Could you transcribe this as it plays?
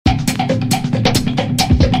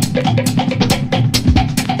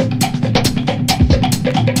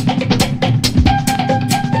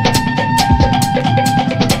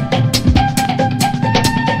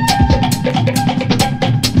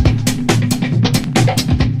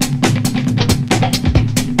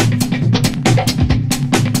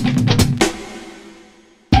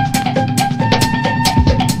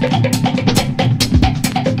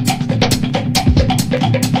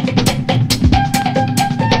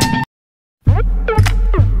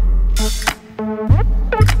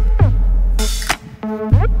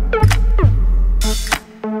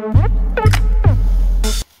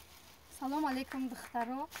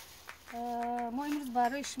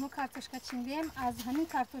برای شما کارتوشکا چیندیم. از همین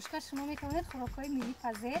کارتوشکا شما میتونید خوراک‌های ملی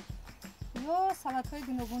پزه یا سالادهای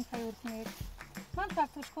گوناگون تیار کنید. من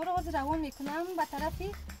کارتوشکا رو حاضر روان میکنم به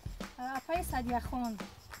طرفی اپای صدیخان،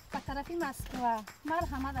 به طرفی مسکو،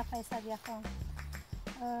 مرحمت اپای صدیخان،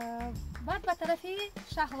 بعد به طرفی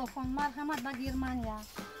شهلافان، مرحمت به گرمانیا،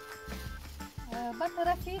 به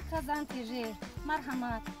طرفی کازانتیجه،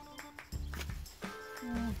 مرحمت،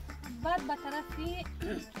 بعد به طرفی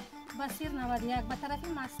بسیر 91، به طرفی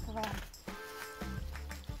مسکو،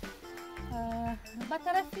 به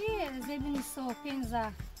طرفی زبینیسو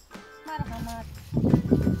 15، مرحمت،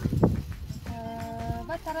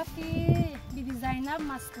 به طرفی بیبی زینب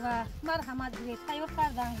مسکو، مرحمت گرید، تیار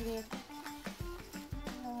کردن گرید.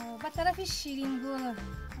 به طرفی شیرینگل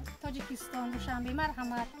تاجیکستان دوشنبه،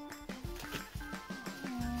 مرحمت.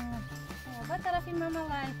 به طرفی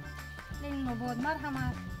مملای لین نوباد،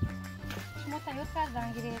 مرحمت، شما تیار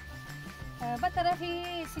کردن گرید. به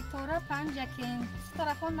طرفی ستاره پنجکین،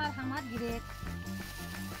 ستاره خان، مرحمت گرید.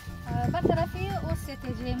 به طرفی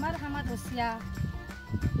اوسیتجی، مرحمت اوسیا.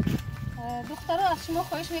 دخترها از شما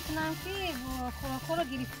خواهش میکنم که خوراک‌ها رو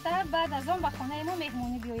گرفته بعد از آن به خانه ما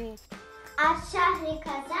مهمونی بیایید. از شهر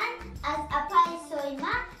کازان از اپای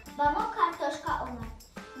سویما با ما کارتوشکا اومد.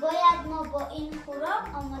 باید ما با این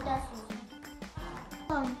خوراک آماده سازیم.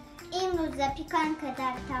 امروز پیکان که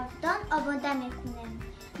در تفدان آماده میکنیم.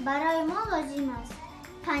 برای ما لازم است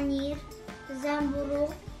پنیر،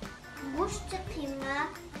 زنبورو، گوشت قیمه،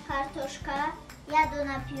 کارتوشکا، یک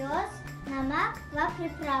دونه پیاز، نمک و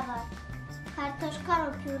پریپراور. کارتوشکا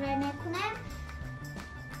رو پیوره میکنیم.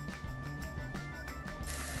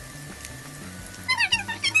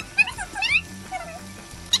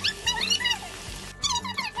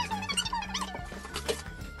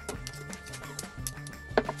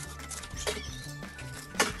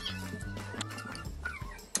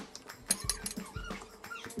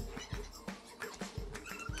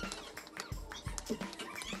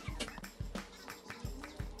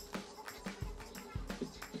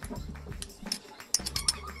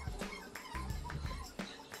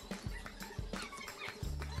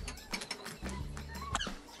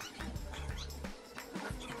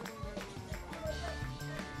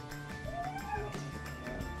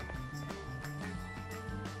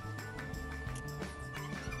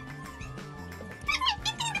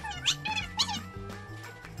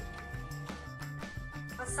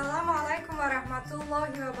 Assalamu alaikum wa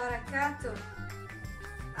rahmatullahi wa barakatuh.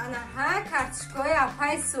 Ana ha kartoshkoy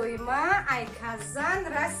apay so'yma ay kazan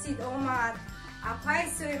rasid omad. Apay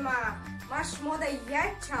so'yma ma shmo da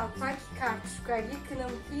yak chalpak kartoshkagi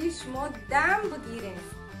kunam ki shmo dam bgirin.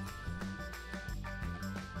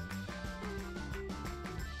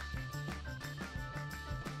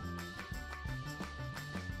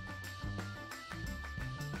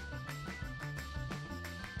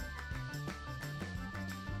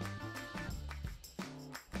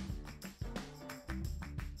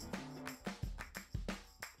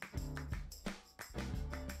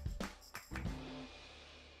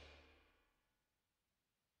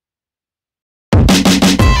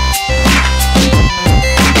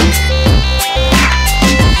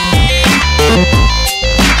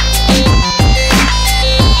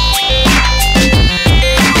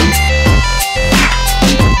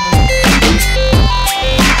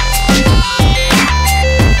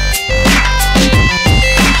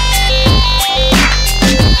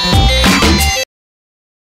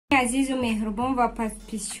 عزیز و مهربان و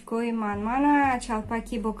پیشکوی من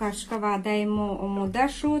چالپاکی با کارتوشکا وعده ما آماده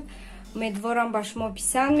شد. امیدوارم به شما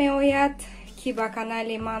پسند می آید که با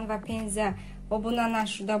کانال من و پنزه ابونه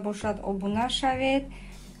نشده باشد ابونه شوید.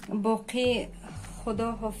 باقی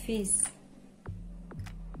خدا حافظ.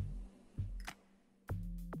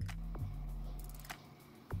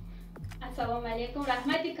 السلام علیکم.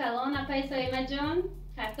 رحمتی کلان اپای سویما جان،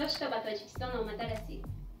 کارتوشکا به تاجیکستان آمده رسید.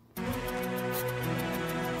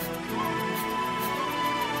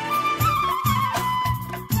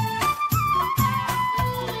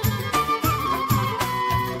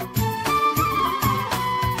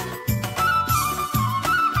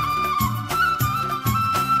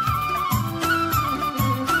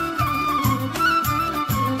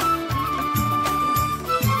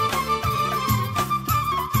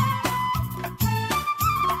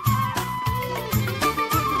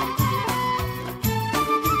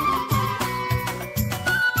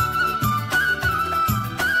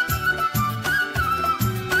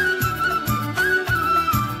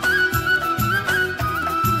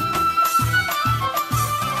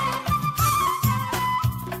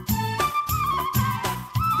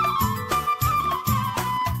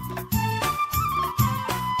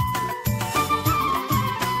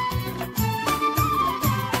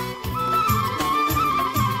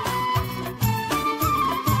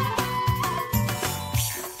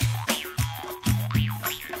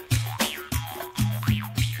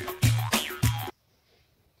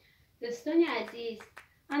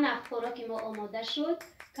 نخ خوراک ما آماده شد.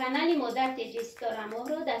 کانال ما در تجهیز دارم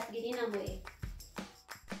رو دستگیری نمایید.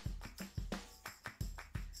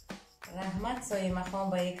 رحمت سایه مخوام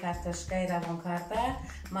با یک کارتوشکای روان کرده.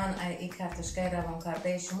 من این کارتوشکای روان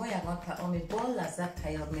کرده شما یگان طعامی با لذت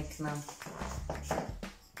تیار میکنم.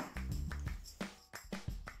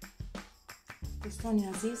 دوستان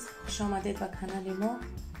عزیز، خوش آمدید به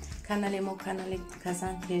کانال ما کانال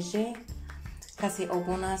کزن تیجه. کسی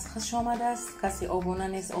آبونه است خوش آمده است، کسی آبونه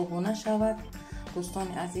نیست آبونه شود.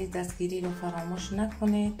 دوستان عزیز دستگیری رو فراموش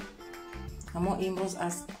نکنید. اما امروز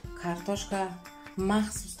از کارتوشکا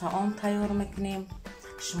مخصوص طعام تیار میکنیم.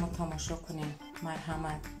 شما تماشا کنید.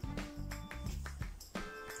 مرحمت.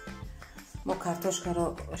 ما کارتوشکا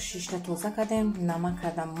رو 6 تا تازه کردیم، نمک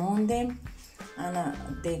کردیم موندیم. انا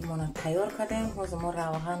دیگمون تیار کردیم. باز ما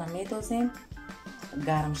روغن میدازیم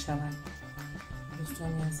گرم شود.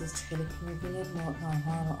 دوستان عزیز خیلی که میبینید ما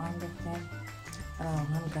روغن رو انداختیم.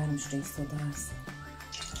 روغن گرم شده ایستاده است.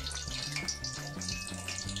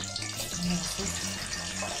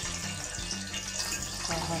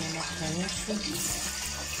 روغن ما تیار شد.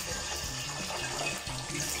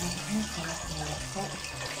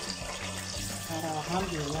 روغن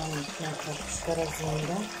بیرون میکنیم کارتوشکا رو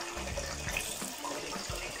زنده.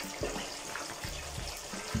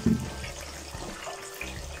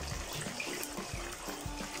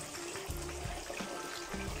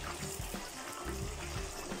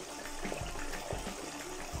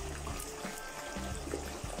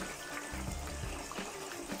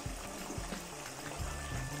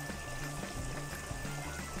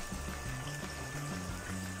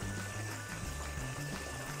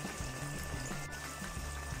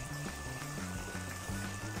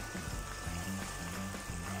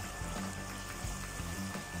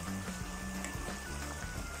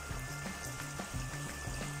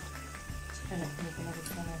 میکنه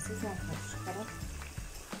دوستان عزیز من کارتوشکا رو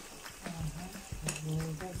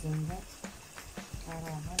زنده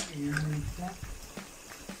روغن میکنه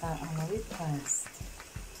در علاوه پست.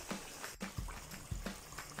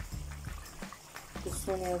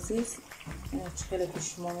 دوستان عزیز خیلی که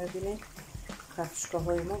شما میبینید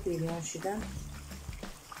کارتوشکاهای ما بیریان شدن.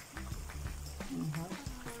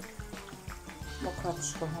 ما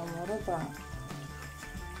کارتوشکاها ما رو با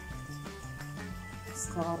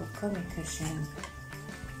сковородка میکشیم.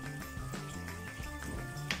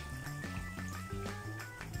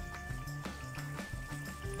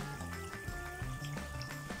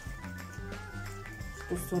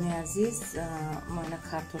 دوستان عزیز ما این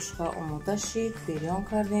کارتوشکا آماده شد، بیریان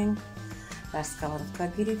کردیم، در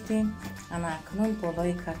сковородка گرفتیم. انا اکنون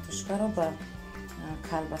بالای کارتوشکا رو با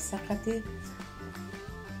کلبسه قطعی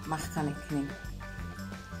مخکه میکنیم.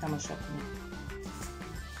 تماشا کنیم.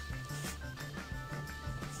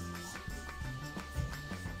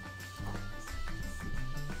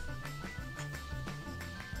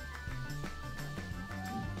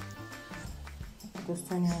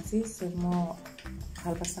 دوستان عزیز ما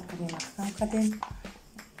کلبسه قدیم مخکم کردیم.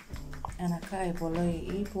 انکه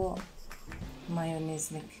بالای ای با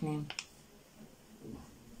مایونیز میکنیم.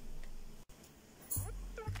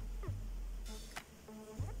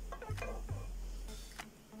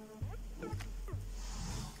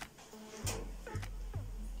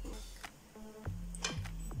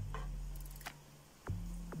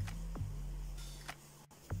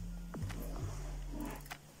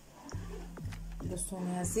 دوستان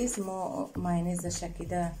عزیز ما مایونیز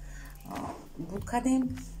شکیده بود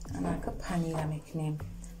کردیم. انا که پنیر میکنیم.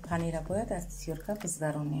 پنیر باید از تیورکا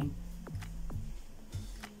بزدارونیم.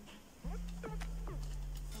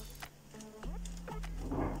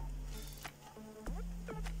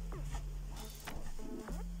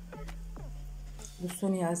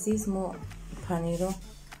 دوستان عزیز ما پنیر رو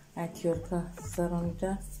از تیورکا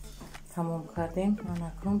زدارونیده تمام کردیم. انا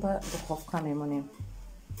اکنون با دخوفکا میمونیم.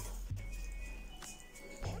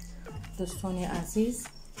 دوستان عزیز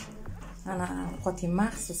انا اوقات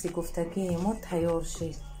مخصوصی گفتگی ما تیار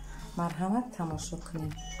شد. مرحمت تماشا کنیم.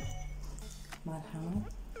 مرحمت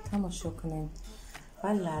تماشا کنیم و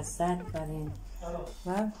لذت بریم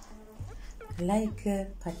و لایک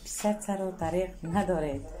پادپیست رو دریغ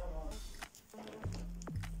ندارید.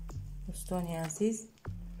 دوستان عزیز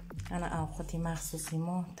انا اوقات مخصوصی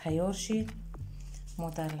ما تیار شد. ما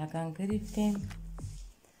در لگن گرفتیم.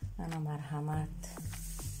 انا مرحمت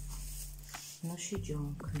نوش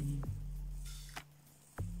جان کنیم.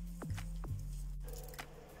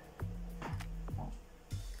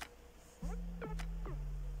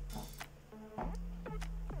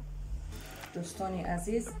 دوستان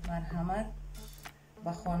عزیز مرحمت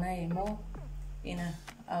به خانه ما این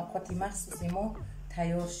اوقات مخصوصی ما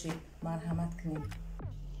تیار شد. مرحمت کنیم.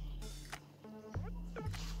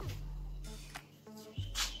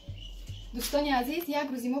 дӯстони азиз, як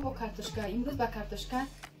рӯзи мо бо картошка, имрӯз ба картошка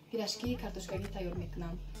пирашкии картошкагӣ тайёр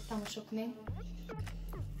мекунам. Тамошо кунем.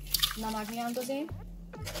 Намак меандозем.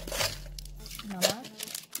 Намак.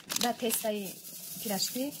 Дар тестаи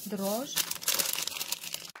пирашки дрож.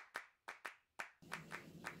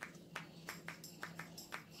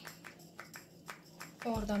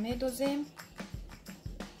 Орда медозем.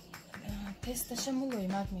 Тесташа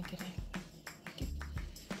мулоимак мегирем.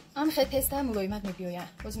 Амхе теста мулоимак мебиёяд.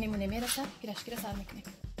 Боз мемоне мераса, пирашкиро сар мекунем.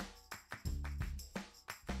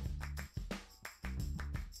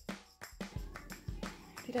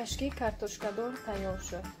 пирашки картошкадор тайёр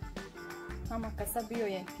шуд. Ҳама каса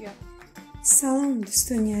биёед, биё. салом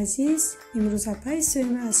дӯстони азиз, имрӯз апаи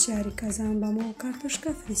соима аз шаҳри Казан ба мо картошка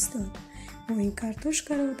фиристод. мо ин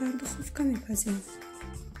картошкаро дар духовка мепазем.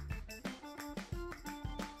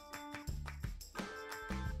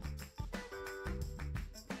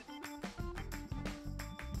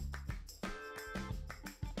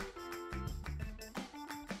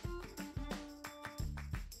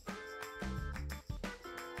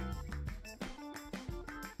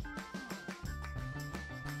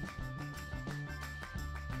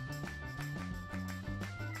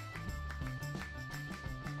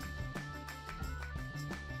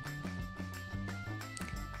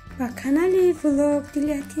 ба канали влог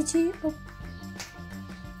дилятиҷи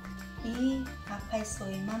и апай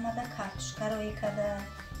соима мада картошкаро екада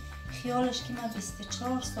хиёлаш ки ма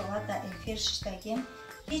 24 соат да эфир шиштагем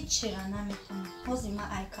ҳиччира наметунам. ҳозир ма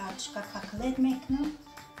ай картошка котлет мекунам,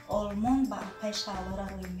 олмон ба апай шалора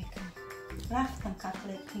рӯй мекунам. рафтам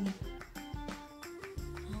котлет кунем.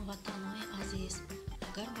 ҳамватанои азиз,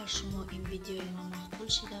 агар ба шумо ин видеои ма маъқул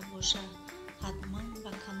шуда бошад, ҳатман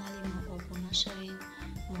ба канали ма обуна шавед,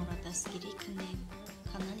 моро дастгирӣ кунед.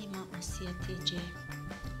 Канали ма Осия ТЖ.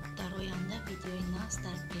 дар оянда видеои нав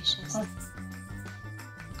дар пеш аст.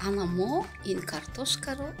 ана мо ин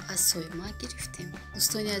картошкаро аз соима гирифтем.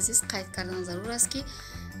 дӯстони азиз, қайд кардан зарур аст ки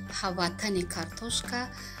ҳаватани картошка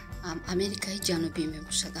Америкаи ҷанубӣ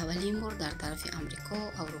мебошад. аввалин бор дар тарафи Амрико,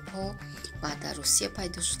 Аврупо ва дар Русия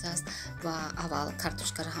пайдо шудааст ва аввал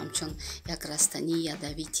картошкаро ҳамчун як растани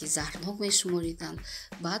ядавити заҳрнок мешумориданд,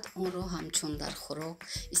 баъд онро ҳамчун дар хӯрок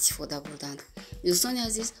истифода бурданд. дӯстони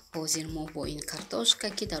азиз, ҳозир мо бо ин картошка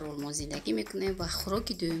ки дар олмон зиндагӣ мекунем ва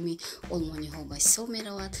хӯроки дуюми олмониҳо ба ҳисоб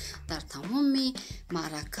меравад, дар тамоми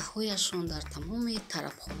маъракаҳояшон, дар тамоми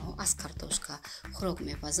тарабхонаҳо аз картошка хӯрок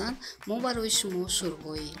мепазанд. мо барои шумо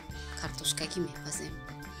шӯрбои картошкагӣ мепазем.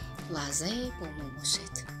 лаҳзае бо мо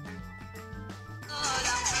бошед.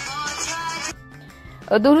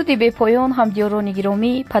 дуруди бепоён, ҳамдиёрони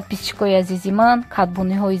гиромӣ, подписчикои азизи ман,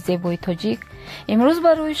 катбониҳои зебои тоҷик, имрӯз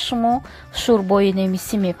барои шумо шӯрбои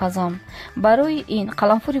немисӣ мепазам. барои ин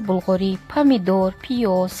қаламфури булғорӣ, помидор,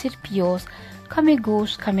 пиёз, сирпиёз, каме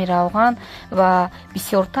гӯшт, каме равған ва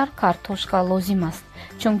бисёртар картошка лозим аст,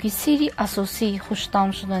 чунки сирри асосии хуштаъм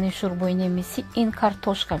шудани шӯрбои немисӣ ин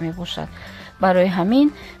картошка мебошад. барои ҳамин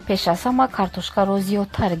пеш аз ҳама картошкаро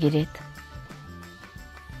зиёдтар гиред.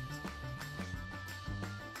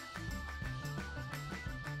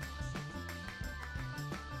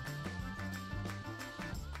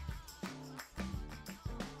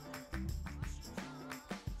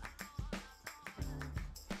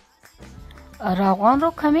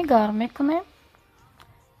 равғанро каме гарм мекунем.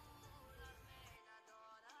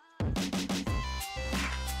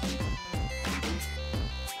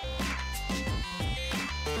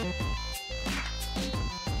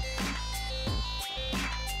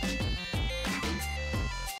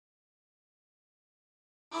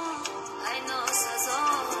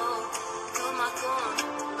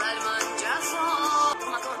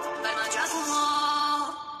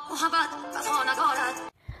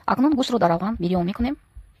 акнун гӯштро дар равған бирён мекунем.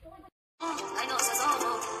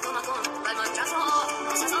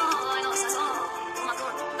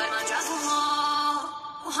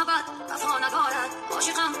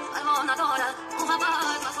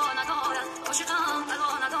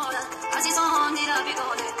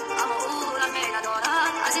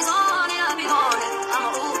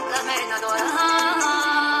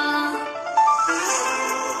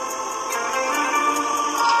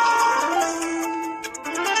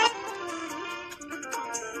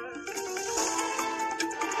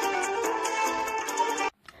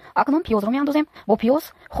 акнун пиёзро меандозем. бо пиёз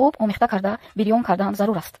хуб омехта карда бирён кардан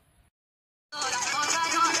зарур аст.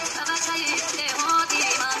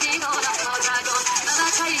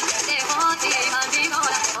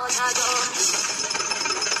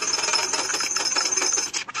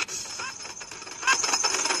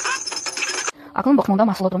 акнун бохтмонда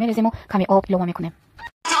маҳсулотро мерезему каме об илова мекунем.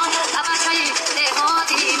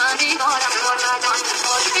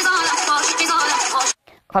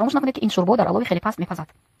 فراموش نکنید که این شوربا در علو خیلی پست میپزد.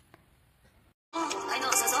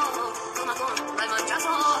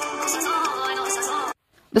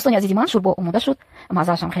 دوستان عزیزی من، شوربا آماده شد.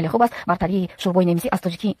 مزه‌اش هم خیلی خوب است. برتری شوربای نمیسی از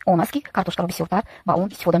تاجیکی اون است که کارتوشکا رو بسیارتر با اون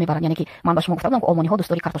استفاده میبرند. یعنی که من به شما گفتم که آلمانی ها دوست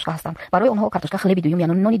داری کارتوشکا هستند. برای اونها کارتوشکا خیلی دوم یا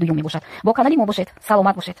نانی دوم میباشد. با کانال ما باشید.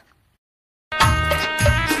 سلامت باشید.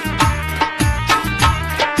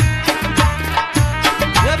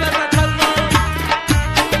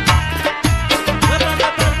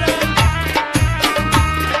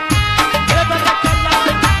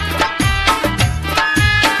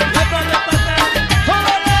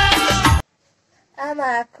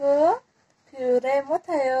 Amako, püre mu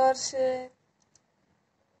tayyor shud.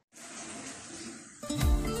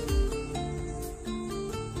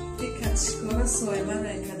 Kachkora soyma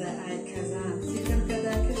rekada aykazan. Fikr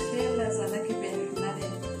kada ke khel lazana ke behnare.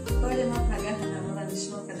 Kole ma paga hanamala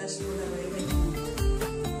nishmo kada shmoda bayde.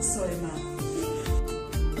 Soyma.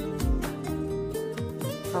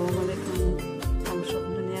 Salam alaikum. Tamshok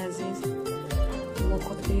dunya aziz.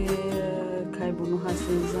 Moqti کایبونو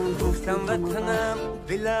هستیم زن گفتم وطنم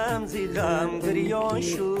دلم زیغم گریان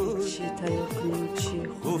شد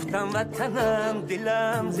گفتم وطنم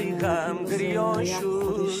دلم زیغم گریان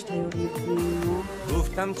شد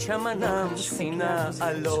گفتم چمنم سینه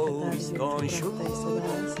علویستان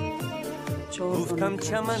شد گفتم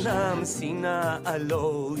چمنم سینه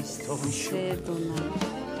علویستان شد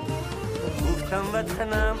گفتم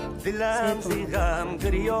وطنم دلم زیغم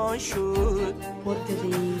گریان شد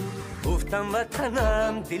گفتم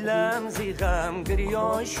وطنم دلم زیغم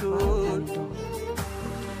گریان شد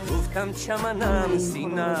گفتم چمنم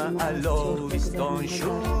سینه علویستان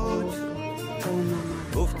شد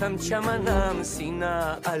گفتم چمنم سینه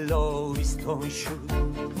علویستان شد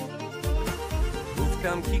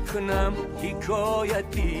گفتم کی کنم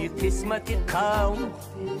حکایتی قسمت قوم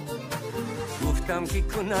گفتم کی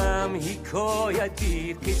کنم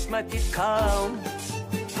حکایتی قسمت قوم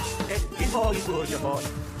دلهای گرجه‌های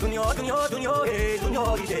دنیا دنیا دنیای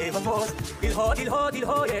دنیای دیوانهاست دلها دلها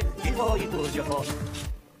دلهای دلهای گرجه‌ها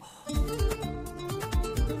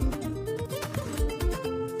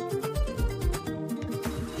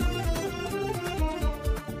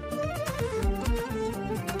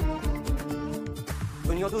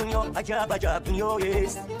دنیا دنیا عجب عجب دنیای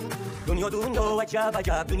است دنیا دنیا عجب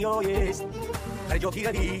عجب دنیای است هر جا که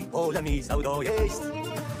روی عالمی سودای است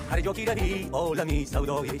هر جا که روی عالمی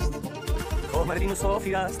سودای است خواه مردی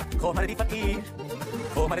مسافر است خواه مردی فقیر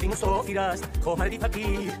خواه مردی مسافر است خواه مردی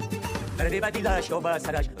فقیر درد بدیلش یا به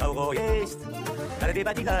سرش غوغای است درد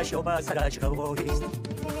بدیلش یا به سرش غوغای است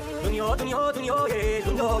دنیا دنیا دنیای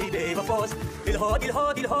دنیای بی‌وفاست دلها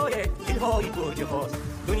دلها دلهای دلهای گرجه‌هاست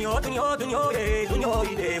دنیا دنیا دنیای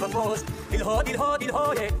دنیای بی‌وفاست دلها دلها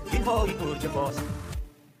دلهای دلهای گرجه‌هاست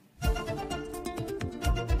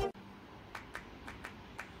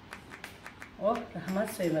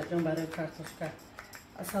رحمت سویمت جان برای کارتوشکا.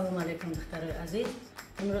 السلام علیکم دخترای عزیز.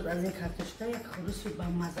 امروز از این کارتوشکا یک خروسی با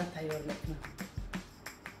مزه تیار میکنم.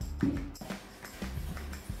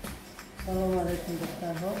 سلام علیکم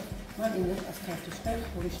دخترها. من امروز از کارتوشکا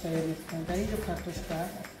خروش تیار میکنم. در اینجا کارتوشکا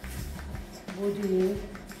بودی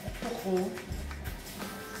تخم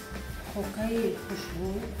خوکای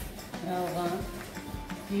خوشبو روغن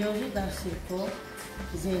پیازی در سیرکو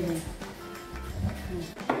زیرین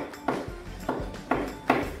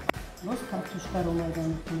باز کارتوشکا رو میدان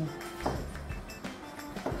میکنم.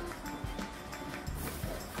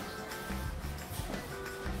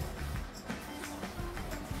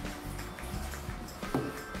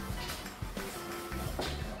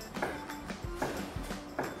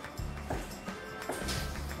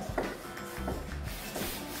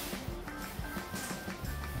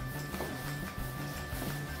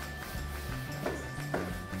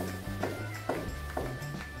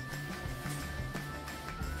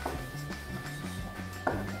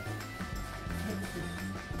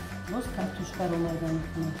 باز کارتوشکا رو میدان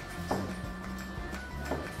میکنم.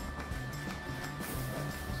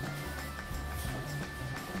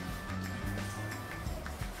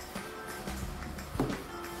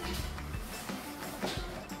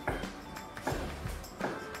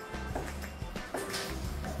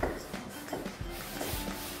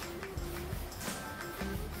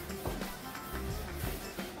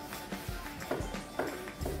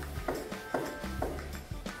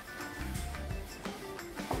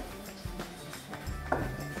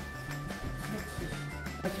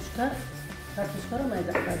 کارتوشکا رو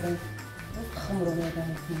میدان کردم. تخم رو میدان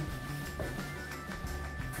میکنم.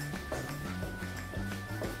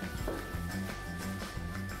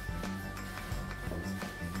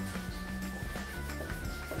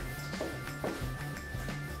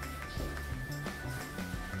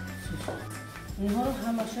 اینها رو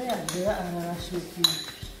همه یک جوره عرارش میکنیم.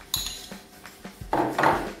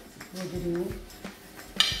 بگیریم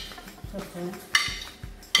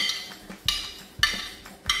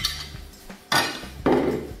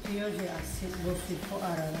پیاز اسید با سرخ و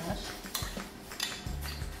عرارش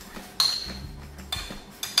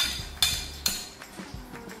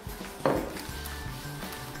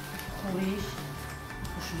خوریش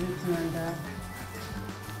خوشبو کننده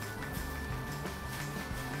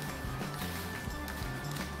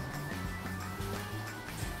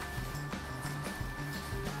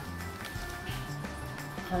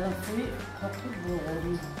قرنفل پاکی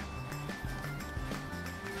بلغاری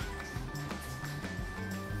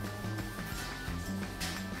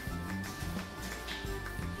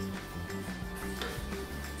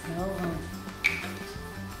روغن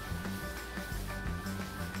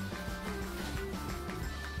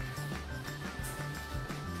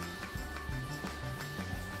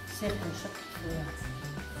سه قاشق سویا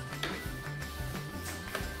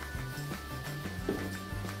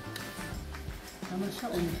همشه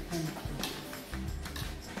امیختن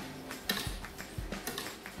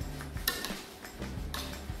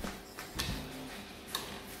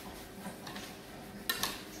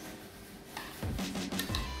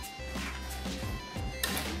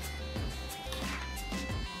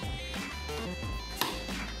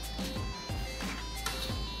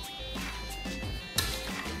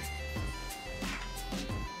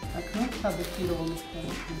اکنون طبقی رو امیختن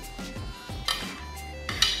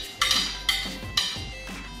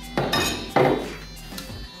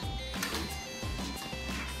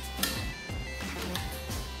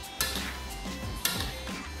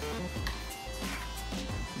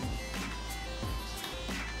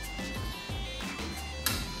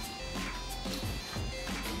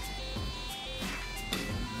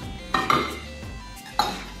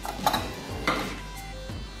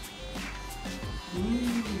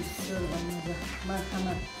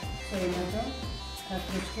مرحمت سویمجان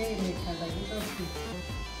کارتوشکای میکردگی داشتیم.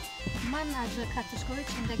 من از کارتوشکای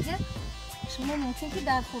چندگی شما ممکن که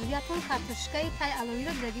در خوردیتون کارتوشکای تای علوی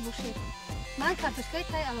را دیدگی باشید. من کارتوشکای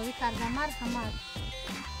تای علوی کردم. مرحمت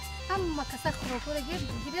همه کسا خوراکو را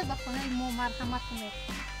گیرید به خانه ما مرحمت کنید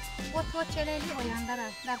و تو چلنج آینده را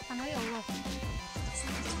در پناه الله.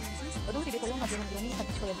 روزی به پایان نظران گرامی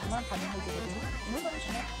کارتوشکای من خدمت زیبایی نور برای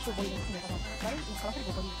شما شوربای نمیسی می‌کنم. برای این خلافه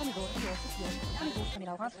بخوری کمی دور کمی آسیسی کمی گوشت کمی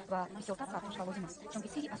روغن و بسیارتر کارتوشکا لازم است چون که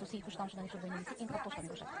چیزی اساسی کشتن شدن شوربای نمیسی این کارتوشکا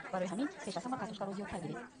میباشد. برای همین پیش از همه کارتوشکا را زیادتر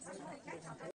گیرید.